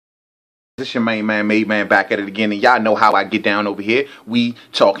This your main man, Made Man, back at it again, and y'all know how I get down over here. We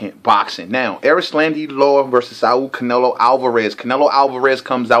talking boxing. Now, Erislandy Lara versus Canelo Alvarez. Canelo Alvarez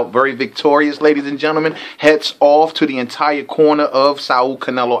comes out very victorious, ladies and gentlemen. Heads off to the entire corner of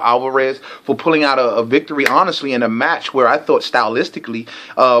Canelo Alvarez for pulling out a victory, honestly, in a match where I thought stylistically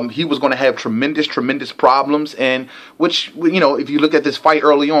he was going to have tremendous problems, and which, you know, if you look at this fight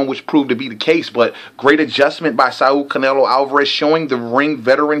early on, which proved to be the case, but great adjustment by Canelo Alvarez, showing the ring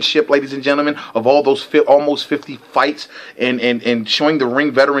veteranship, ladies and gentlemen, of all those almost 50 fights, and showing the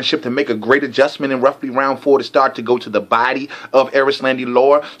ring veteranship to make a great adjustment in roughly round 4 to start to go to the body of Erislandy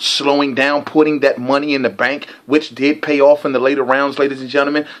Lara, slowing down, putting that money in the bank, which did pay off in the later rounds, ladies and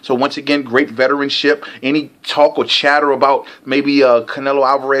gentlemen. So once again, great veteranship. Any talk or chatter about maybe Canelo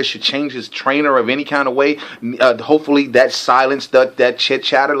Alvarez should change his trainer of any kind of way, hopefully that silenced that chit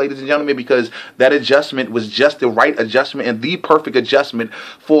chatter, ladies and gentlemen, because that adjustment was just the right adjustment and the perfect adjustment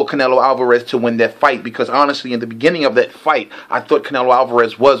for Canelo Alvarez to win that fight. Because honestly, in the beginning of that fight, I thought Canelo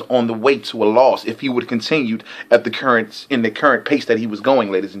Alvarez was on the way to a loss if he would have continued at the current pace that he was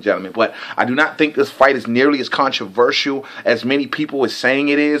going, ladies and gentlemen. But I do not think this fight is nearly as controversial as many people are saying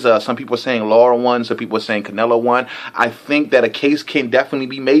it is. Some people are saying Lara won, some people are saying Canelo won. I think that a case can definitely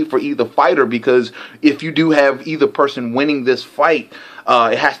be made for either fighter, because if you do have either person winning this fight,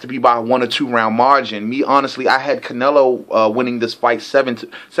 it has to be by a 1 or 2 round margin. Me, honestly, I had Canelo winning this fight 7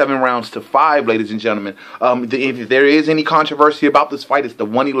 rounds to 5, ladies and gentlemen. If there is any controversy about this fight, it's the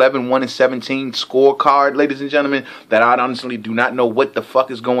 111, 1-17 scorecard, ladies and gentlemen, that I honestly do not know what the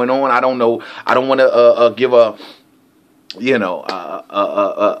fuck is going on. I don't know. I don't want to give a, you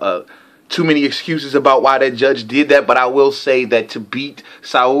know, too many excuses about why that judge did that, but I will say that to beat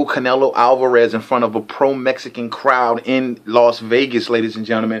Canelo Alvarez in front of a pro-Mexican crowd in Las Vegas, ladies and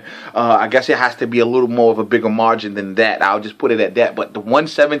gentlemen, I guess it has to be a little more of a bigger margin than that. I'll just put it at that. But the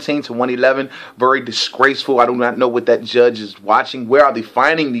 117 to 111, very disgraceful. I do not know what that judge is watching. Where are they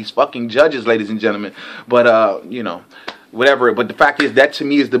finding these fucking judges, ladies and gentlemen? But, you know, whatever. But the fact is, that to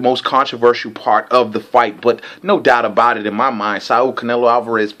me is the most controversial part of the fight. But no doubt about it, in my mind, Canelo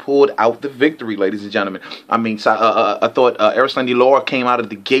Alvarez pulled out the victory, ladies and gentlemen. I mean, I thought Erislandy Lara came out of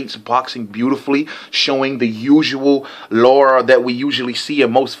the gates boxing beautifully, showing the usual Lara that we usually see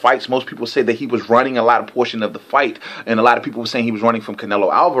in most fights. Most people say that he was running a lot of portion of the fight, and a lot of people were saying he was running from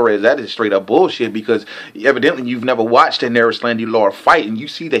Canelo Alvarez. That is straight up bullshit, because evidently you've never watched an Erislandy Lara fight, and you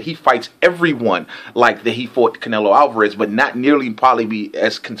see that he fights everyone like that he fought Canelo Alvarez, but not nearly probably be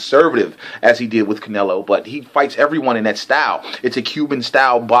as conservative as he did with Canelo. But he fights everyone in that style. It's a Cuban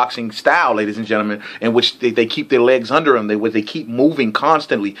style boxing style, ladies and gentlemen, in which they keep their legs under them. They keep moving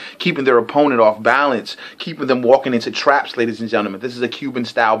constantly, keeping their opponent off balance, keeping them walking into traps, ladies and gentlemen. This is a Cuban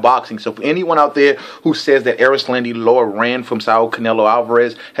style boxing. So for anyone out there who says that Erislandy Lara ran from Canelo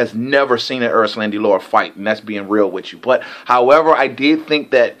Alvarez has never seen an Erislandy Lara fight, and that's being real with you. But however, I did think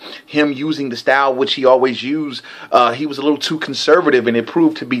that him using the style which he always used, he was a little too conservative, and it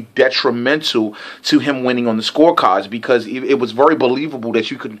proved to be detrimental to him winning on the scorecards, because it was very believable that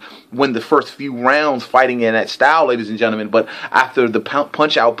you could win the first few rounds fighting in that style, ladies and gentlemen. But after the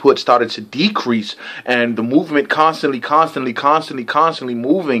punch output started to decrease, and the movement constantly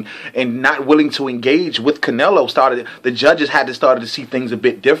moving, and not willing to engage with Canelo, the judges had to start to see things a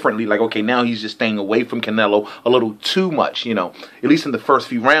bit differently. Like, okay, now he's just staying away from Canelo a little too much, you know. At least in the first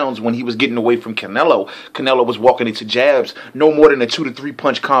few rounds, when he was getting away from Canelo was walking into jabs, no more than a 2 to 3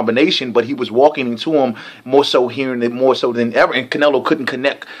 punch combination, but he was walking into him more so than ever, and Canelo couldn't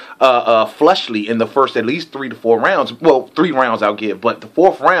connect flushly in the first at least 3 to 4 rounds. Well, 3 rounds I'll give, but the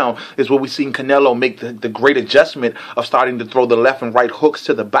 4th round is where we've seen Canelo make the great adjustment of starting to throw the left and right hooks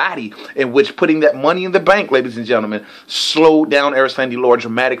to the body, in which putting that money in the bank, ladies and gentlemen, slowed down Erislandy Lara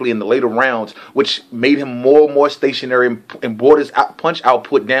dramatically in the later rounds, which made him more and more stationary and brought his punch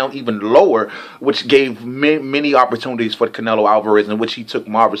output down even lower, which gave many opportunities for Canelo Alvarez, in which he took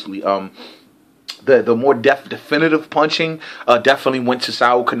marvelously. The more definitive punching definitely went to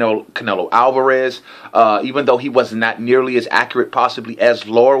Canelo Alvarez, even though he was not nearly as accurate possibly as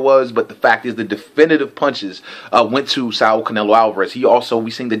Lara was. But the fact is, the definitive punches went to Canelo Alvarez. We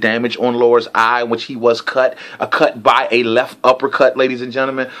seen the damage on Lara's eye, which he was cut by a left uppercut, ladies and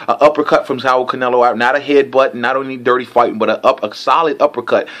gentlemen. An uppercut from Canelo, not a headbutt, not only dirty fighting, but a solid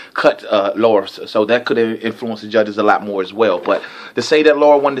uppercut cut Lara. So that could have influenced the judges a lot more as well. But to say that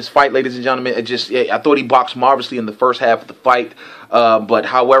Lara won this fight, ladies and gentlemen, I thought he boxed marvelously in the first half of the fight. But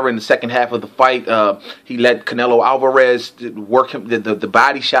however, in the second half of the fight, he let Canelo Alvarez work him. The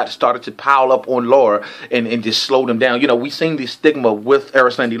body shots started to pile up on Lara and just slowed him down. You know, we've seen the stigma with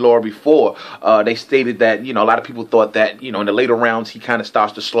Erislandy Lara before. They stated that, you know, a lot of people thought that, you know, in the later rounds he kind of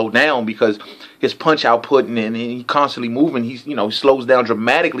starts to slow down because his punch output and he constantly moving. He's, you know, he slows down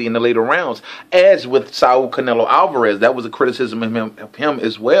dramatically in the later rounds. As with Saul Canelo Alvarez, that was a criticism of him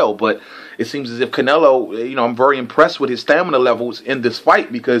as well. But it seems as if Canelo, you know, I'm very impressed with his stamina levels in this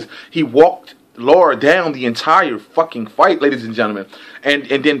fight because he walked Lara down the entire fucking fight, ladies and gentlemen, and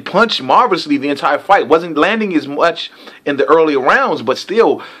then punched marvelously the entire fight. Wasn't landing as much in the earlier rounds, but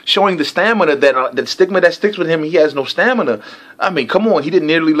still showing the stamina that stigma that sticks with him. He has no stamina. I mean, come on, he didn't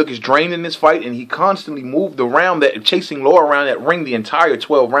nearly look as drained in this fight, and he constantly moved around chasing Lara around that ring the entire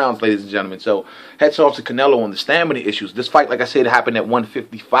 12 rounds, ladies and gentlemen. So hats off to Canelo on the stamina issues. This fight, like I said, happened at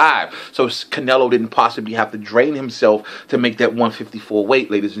 155, so Canelo didn't possibly have to drain himself to make that 154 weight,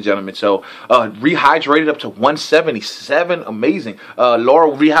 ladies and gentlemen. So rehydrated up to 177, amazing. Lara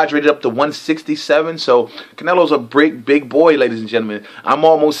rehydrated up to 167, so Canelo's a big boy, ladies and gentlemen. I'm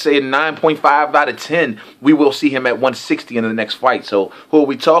almost saying 9.5 out of 10. We will see him at 160 in the next fight. So who are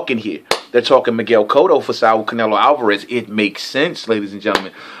we talking here? They're talking Miguel Cotto for Saul Canelo Alvarez. It makes sense, ladies and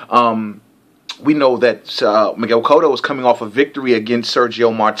gentlemen. We know that Miguel Cotto is coming off a victory against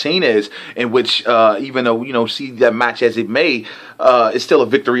Sergio Martinez, in which, even though, you know, see that match as it may, it's still a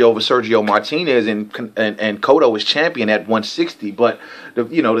victory over Sergio Martinez, and Cotto is champion at 160. But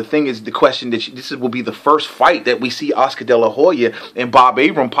the thing is, the question that this will be the first fight that we see Oscar De La Hoya and Bob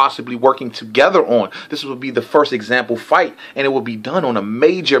Arum possibly working together on. This will be the first example fight, and it will be done on a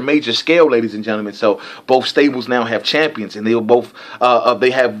major scale, ladies and gentlemen. So both stables now have champions, and they will both they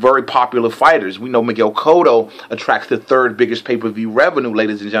have very popular fighters. We know Miguel Cotto attracts the third biggest pay-per-view revenue,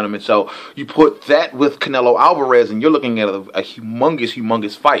 ladies and gentlemen. So you put that with Canelo Alvarez, and you're looking at a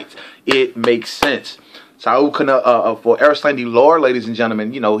humongous fight. It makes sense. Saul Canelo for Erislandy Lara, ladies and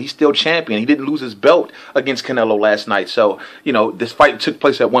gentlemen, you know, he's still champion. He didn't lose his belt against Canelo last night. So, you know, this fight took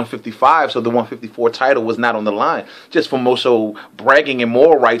place at 155, so the 154 title was not on the line, just for more so bragging and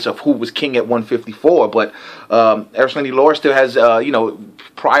moral rights of who was king at 154. But Erislandy Lara still has, you know,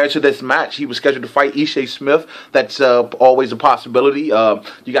 prior to this match, he was scheduled to fight Ishe Smith. That's always a possibility.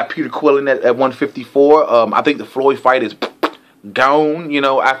 You got Peter Quillen at 154. I think the Floyd fight is gone, you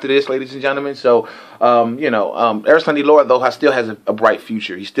know, after this, ladies and gentlemen. So, Erislandy Lara, though, still has a bright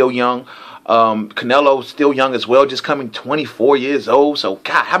future. He's still young. Canelo's still young as well, just coming 24 years old. So,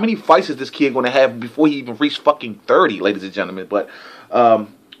 God, how many fights is this kid going to have before he even reached fucking 30, ladies and gentlemen? But,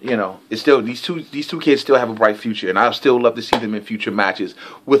 you know, it's still these two kids still have a bright future, and I'll still love to see them in future matches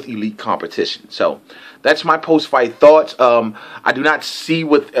with elite competition. So, that's my post-fight thoughts. I do not see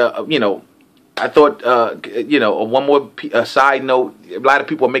what, I thought, one more side note, a lot of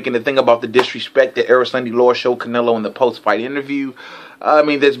people are making the thing about the disrespect that Erislandy Lara showed Canelo in the post-fight interview. I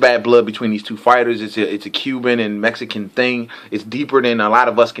mean, there's bad blood between these two fighters. It's a Cuban and Mexican thing. It's deeper than a lot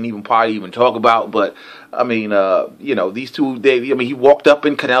of us can probably even talk about. But, I mean, these two, he walked up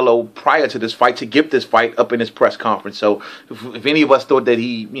in Canelo prior to this fight to give this fight up in his press conference. So if any of us thought that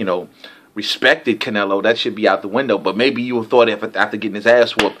he, respected Canelo, that should be out the window. But maybe you thought after getting his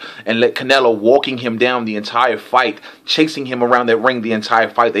ass whooped and let Canelo walking him down the entire fight, chasing him around that ring the entire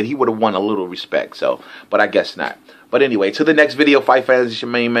fight, that he would have won a little respect. So, but I guess not. But anyway, to the next video, fight fans, it's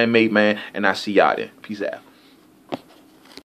your main man, Made Man, and I see y'all there. Peace out.